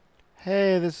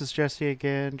Hey, this is Jesse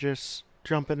again, just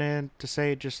jumping in to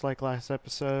say, just like last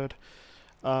episode,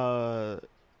 uh,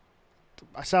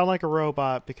 I sound like a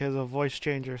robot because of voice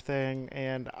changer thing,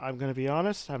 and I'm gonna be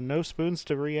honest, I have no spoons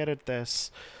to re-edit this,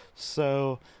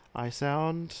 so I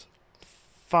sound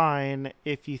fine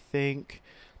if you think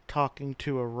talking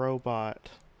to a robot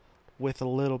with a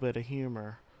little bit of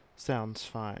humor sounds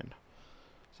fine.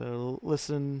 So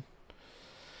listen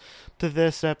to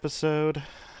this episode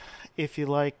if you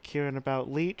like hearing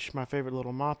about Leech, my favorite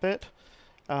little moppet.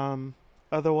 Um,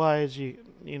 Otherwise, you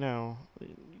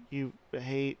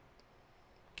hate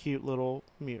cute little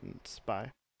mutants.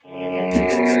 Bye.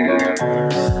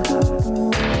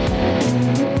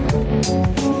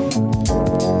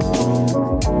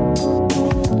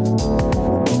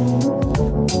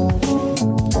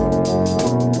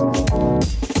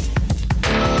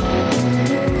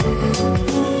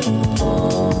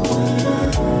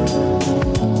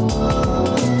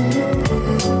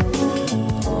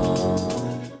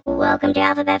 Welcome to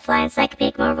Alphabet Fly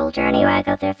Encyclopedic Marvel Journey, where I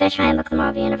go through a fish high book of the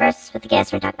Marvel Universe with the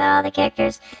guests and talk about all the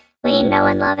characters we know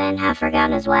and love and have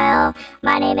forgotten as well.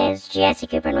 My name is Jesse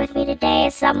Cooper, and with me today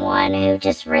is someone who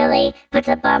just really puts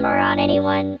a bummer on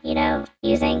anyone,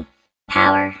 using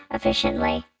power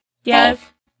efficiently. Yeah,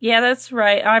 Faith. yeah, that's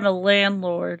right. I'm a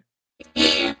landlord.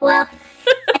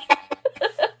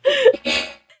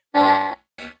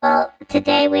 Well,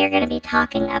 today we are going to be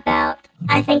talking about,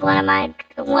 I think, one of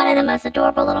the most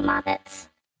adorable little Moppets,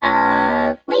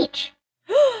 Leech.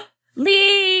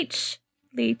 Leech!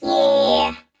 Leech.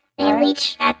 Yeah. And Alright.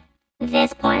 Leech, at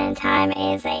this point in time,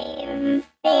 is a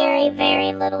very,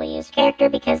 very little used character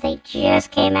because they just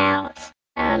came out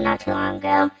not too long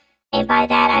ago. And by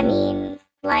that, I mean,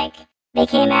 they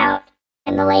came out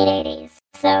in the late 80s.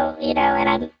 So,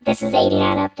 this is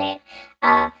 89 update.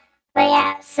 But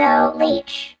yeah, so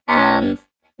Leech,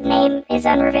 name is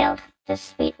unrevealed.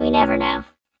 Just, we never know.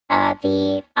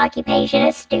 The occupation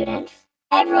is student.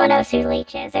 Everyone knows who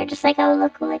Leech is. They're just like, oh,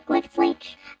 look, it's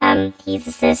Leech. He's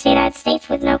a citizen of the United States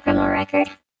with no criminal record,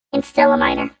 and still a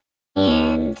minor.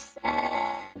 And,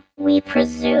 we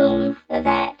presume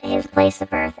that his place of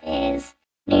birth is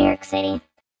New York City.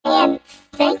 And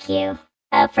thank you,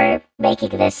 for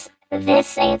making this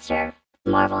answer,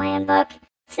 Marvel Handbook,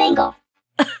 single.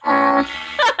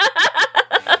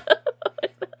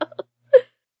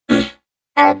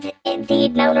 The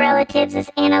known relatives is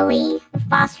Anna Lee,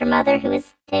 foster mother who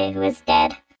is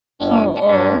dead,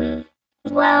 and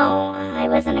well, it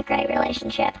wasn't a great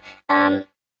relationship.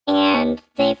 And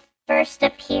they first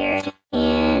appeared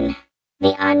in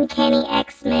the Uncanny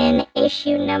X-Men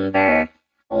issue number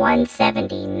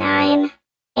 179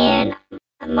 in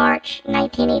March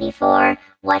 1984.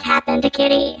 What Happened to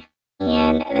Kitty?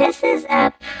 And this is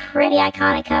a pretty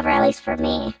iconic cover, at least for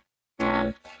me.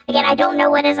 Again, I don't know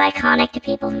what is iconic to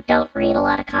people who don't read a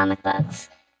lot of comic books,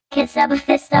 because some of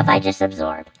this stuff I just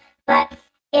absorb. But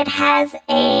it has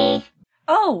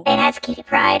Kitty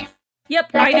Pryde.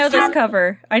 Yep, Who I at know this this time-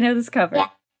 cover. I know this cover. Yeah.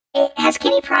 It has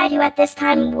Kitty Pryde, who at this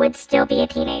time would still be a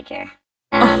teenager.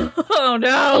 Oh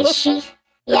no!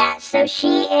 So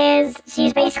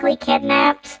she's basically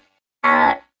kidnapped.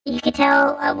 You could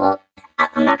tell,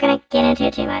 I'm not gonna get into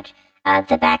it too much,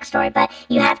 the backstory, but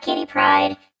you have Kitty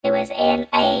Pryde, who is in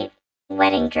a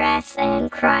wedding dress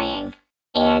and crying,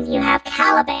 and you have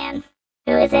Caliban,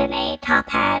 who is in a top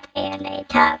hat and a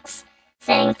tux,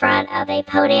 sitting in front of a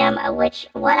podium, of which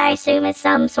what I assume is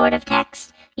some sort of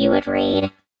text you would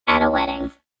read at a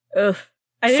wedding. Ugh.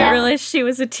 I didn't realize she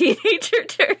was a teenager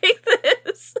during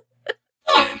this.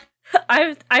 Yeah.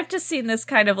 I've just seen this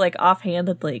kind of like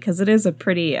offhandedly, because it is a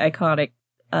pretty iconic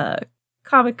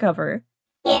comic cover.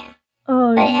 Yeah.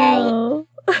 Oh But, no.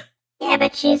 Yeah,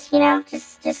 but she's,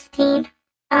 just a teen,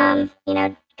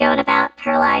 going about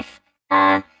her life.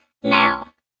 Now,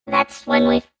 that's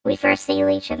when we first see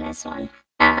Leech in this one,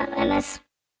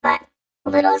 but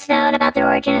little is known about the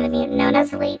origin of the mutant known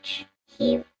as Leech.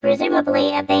 He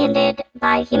presumably abandoned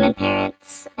by human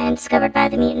parents and discovered by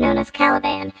the mutant known as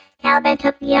Caliban. Caliban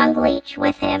took young Leech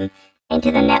with him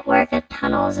into the network of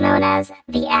tunnels known as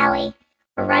the Alley,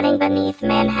 running beneath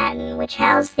Manhattan, which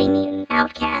housed the mutant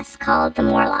outcasts called the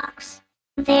Morlocks.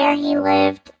 There he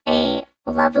lived I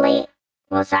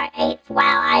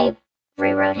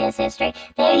rewrote his history.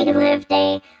 There he lived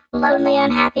a lonely,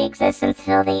 unhappy existence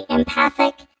until the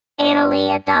empathic Anna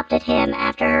Lee adopted him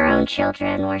after her own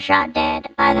children were shot dead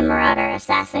by the marauder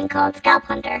assassin called Scalp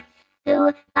Hunter,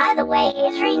 who, by the way,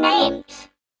 is renamed.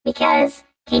 Because,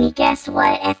 can you guess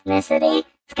what ethnicity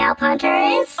Scalp Hunter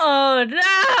is? Oh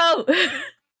no!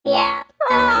 Yeah.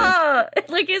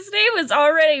 Like his name was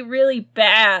already really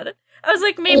bad. I was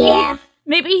like, maybe Yeah.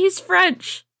 maybe he's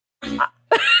French.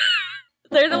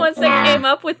 They're the ones that came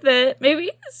up with it.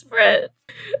 Maybe his friend.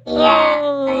 Yeah.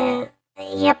 Oh.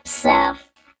 Yep, so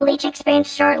Leech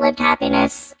experienced short-lived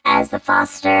happiness as the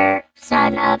foster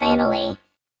son of Annalee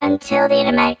until the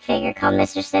enigmatic figure called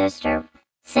Mr. Sinister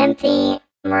sent the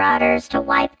Marauders to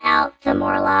wipe out the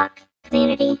Morlock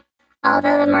community.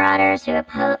 Although the Marauders who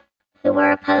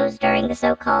were opposed during the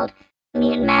so-called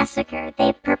mutant massacre they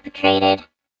were perpetrated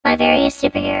by various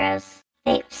superheroes.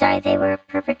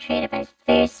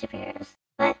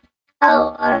 What?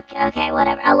 Oh, okay,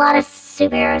 whatever. A lot of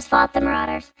superheroes fought the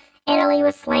Marauders. Annalee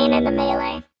was slain in the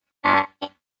melee.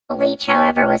 Leech,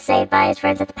 however, was saved by his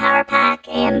friends at the Power Pack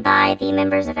and by the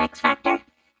members of X Factor.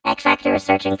 X Factor was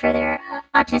searching for their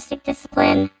autistic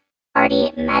discipline,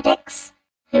 Artie Maddox,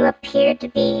 who appeared to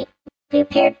be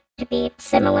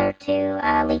similar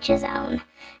to Leech's own.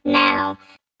 Now,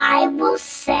 I will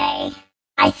say,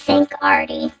 I think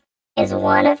Artie is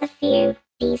one of the few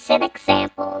decent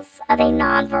examples of a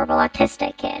nonverbal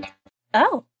autistic kid.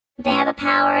 Oh. They have a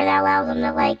power that allows them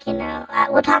to,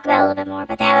 we'll talk about it a little bit more,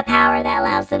 but they have a power that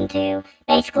allows them to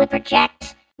basically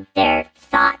project their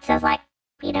thoughts as,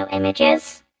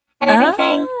 images and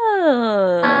everything.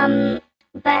 Oh.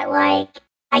 But,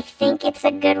 I think it's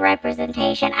a good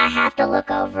representation. I have to look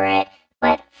over it,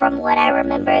 but from what I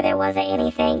remember, there wasn't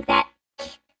anything that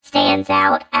stands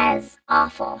out as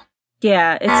awful.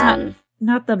 Yeah, it's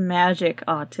not the magic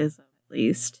autism, at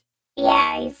least.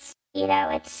 Yeah, it's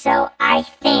so I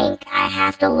think I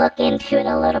have to look into it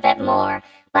a little bit more.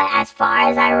 But as far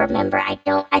as I remember, I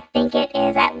think it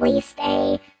is at least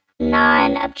a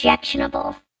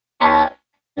non-objectionable,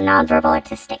 non-verbal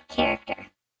autistic character.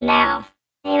 Now,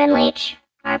 him and Leech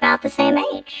are about the same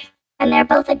age. And they're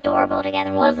both adorable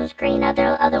together. One of them's green,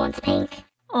 the other one's pink.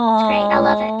 Aww. It's great, I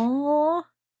love it.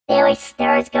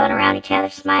 They're always going around each other,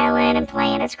 smiling and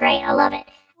playing. It's great, I love it.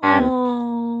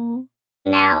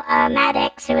 Now,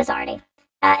 Maddox, who is Artie,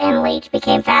 and Leech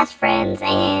became fast friends,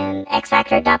 and X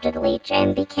Factor adopted Leech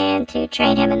and began to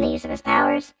train him in the use of his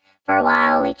powers. For a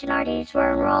while, Leech and Artie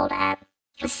were enrolled at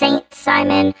St.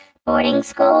 Simon boarding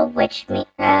school, which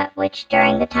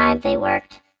during the time they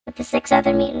worked with the 6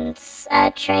 other mutants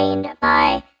trained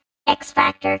by X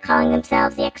Factor, calling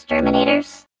themselves the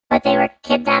Exterminators. But they were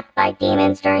kidnapped by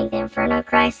demons during the Inferno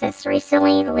Crisis.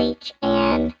 Recently, Leech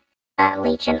and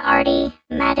Artie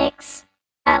Maddox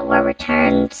were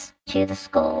returned to the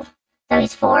school. So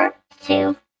he's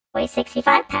 4'2", weighs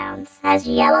 65 pounds, has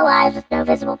yellow eyes with no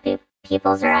visible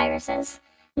pupils or irises,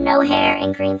 no hair,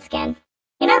 and green skin.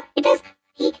 He does.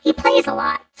 He plays a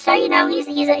lot, so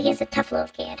he's a tough little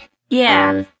kid.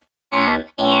 Yeah.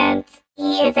 And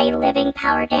he is a living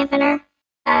power dampener.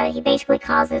 He basically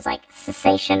causes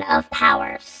cessation of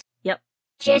powers. Yep.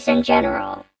 Just in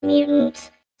general,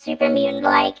 mutant, super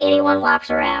mutant, anyone walks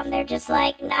around, they're just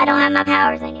I don't have my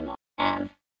powers anymore.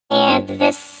 And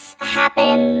this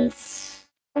happens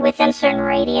within a certain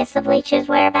radius of Leech's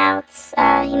whereabouts.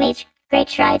 He made great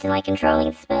strides in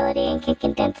controlling his ability and can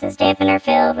condense his dampener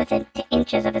field within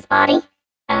inches of his body,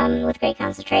 with great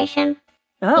concentration.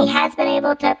 Oh. He has been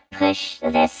able to push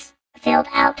this field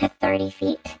out to 30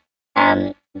 feet.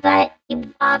 But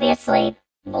obviously,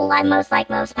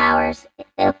 most powers,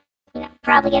 it'll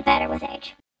probably get better with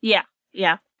age. Yeah.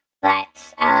 But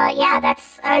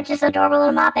that's just adorable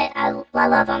little Moppet. I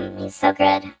love him. He's so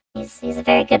good. He's a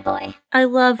very good boy. I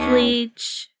love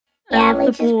Leech. Yeah, I love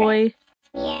Leech the is boy. great.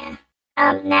 Yeah.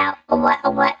 Now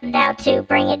to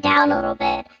bring it down a little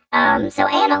bit. So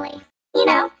Annalee,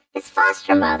 his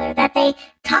foster mother that they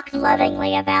talked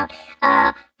lovingly about,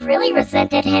 really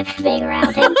resented him for being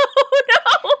around him.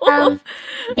 Oh, no!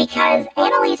 Because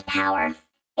Annalee's power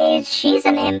is she's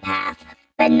an empath,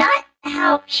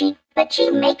 but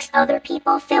she makes other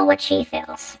people feel what she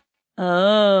feels.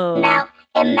 Oh. Now,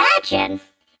 imagine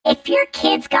if your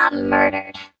kids got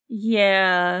murdered.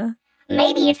 Yeah.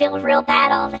 Maybe you'd feel real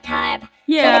bad all the time.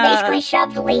 Yeah. So they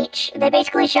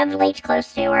basically shoved Leech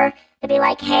close to her to be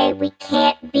like, hey, we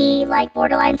can't be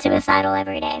borderline suicidal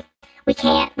every day. We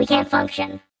can't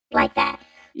function like that.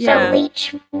 Yeah. So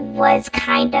Leech was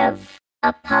kind of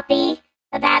a puppy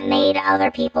that made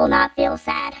other people not feel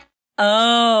sad.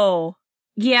 Oh.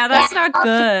 Yeah, that's not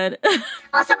good.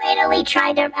 Also, Annalee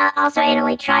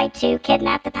tried to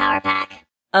kidnap the Power Pack.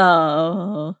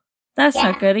 Oh. That's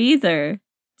not good either.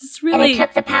 It's really... And it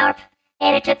took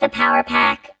the Power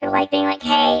Pack, being like,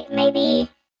 hey, maybe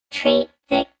treat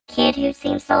the kid who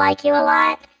seems to like you a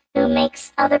lot, who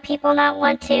makes other people not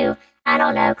want to, I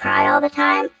don't know, cry all the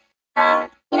time.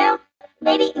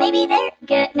 Maybe they're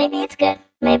good. Maybe it's good.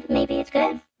 Maybe it's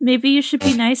good. Maybe you should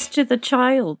be nice to the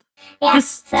child. Yeah,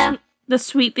 The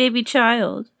sweet baby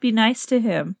child. Be nice to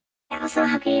him. Also,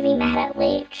 how could you be mad at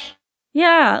Leech?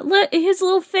 Yeah, look his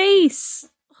little face.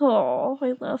 Oh,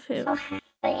 I love him.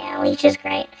 But yeah, Leech is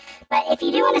great. But if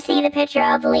you do want to see the picture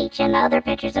of Leech and the other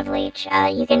pictures of Leech,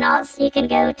 you can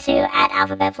go to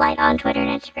 @AlphabetFlight on Twitter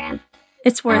and Instagram.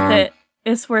 It's worth it.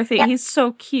 It's worth it. Yep. He's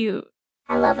so cute.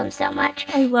 I love him so much.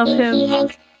 I love him.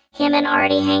 Him and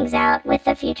Artie hangs out with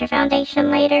the Future Foundation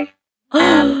later,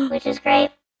 which is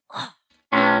great.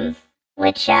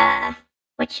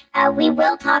 Which we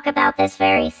will talk about this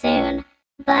very soon.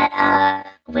 But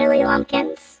Willie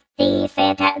Lumpkins, the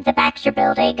Baxter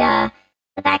Building,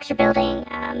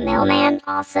 mailman,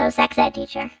 also sex ed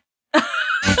teacher. So,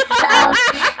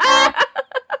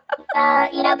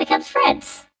 becomes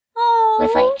friends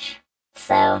with Leech.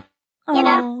 So,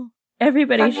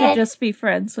 everybody should just be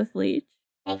friends with Leech.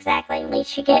 Exactly. Leech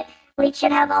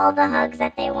should have all the hugs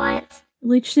that they want.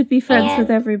 Leech should be friends with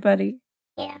everybody.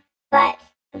 Yeah. But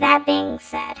that being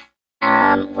said,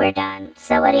 we're done.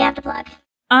 So what do you have to plug?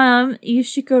 You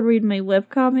should go read my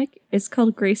webcomic. It's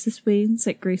called Grace's Wings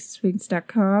at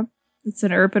graceswings.com. It's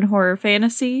an urban horror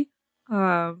fantasy.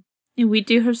 And we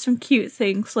do have some cute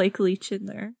things like Leech in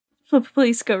there. So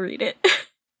please go read it.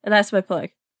 And that's my plug.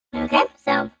 Okay,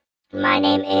 so my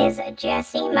name is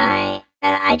Jesse.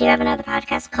 I do have another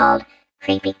podcast called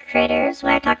Creepy Critters,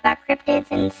 where I talk about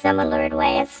cryptids in similar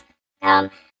ways.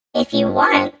 If you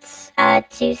want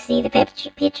to see the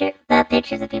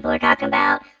pictures that people are talking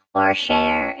about, or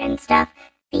share and stuff,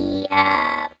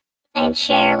 and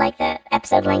share like the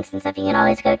episode links and stuff, you can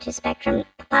always go to Spectrum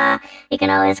Papa. You can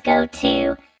always go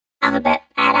to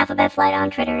 @AlphabetFlight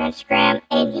on Twitter and Instagram,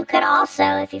 and you could also,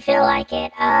 if you feel like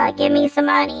it, give me some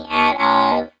money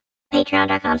at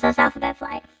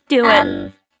patreon.com/AlphabetFlight. Do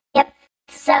it. Yep.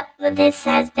 So this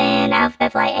has been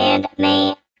Alphabet Flight, and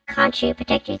may Khonshu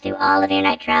protect you through all of your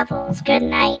night travels. Good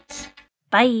night.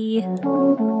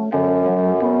 Bye.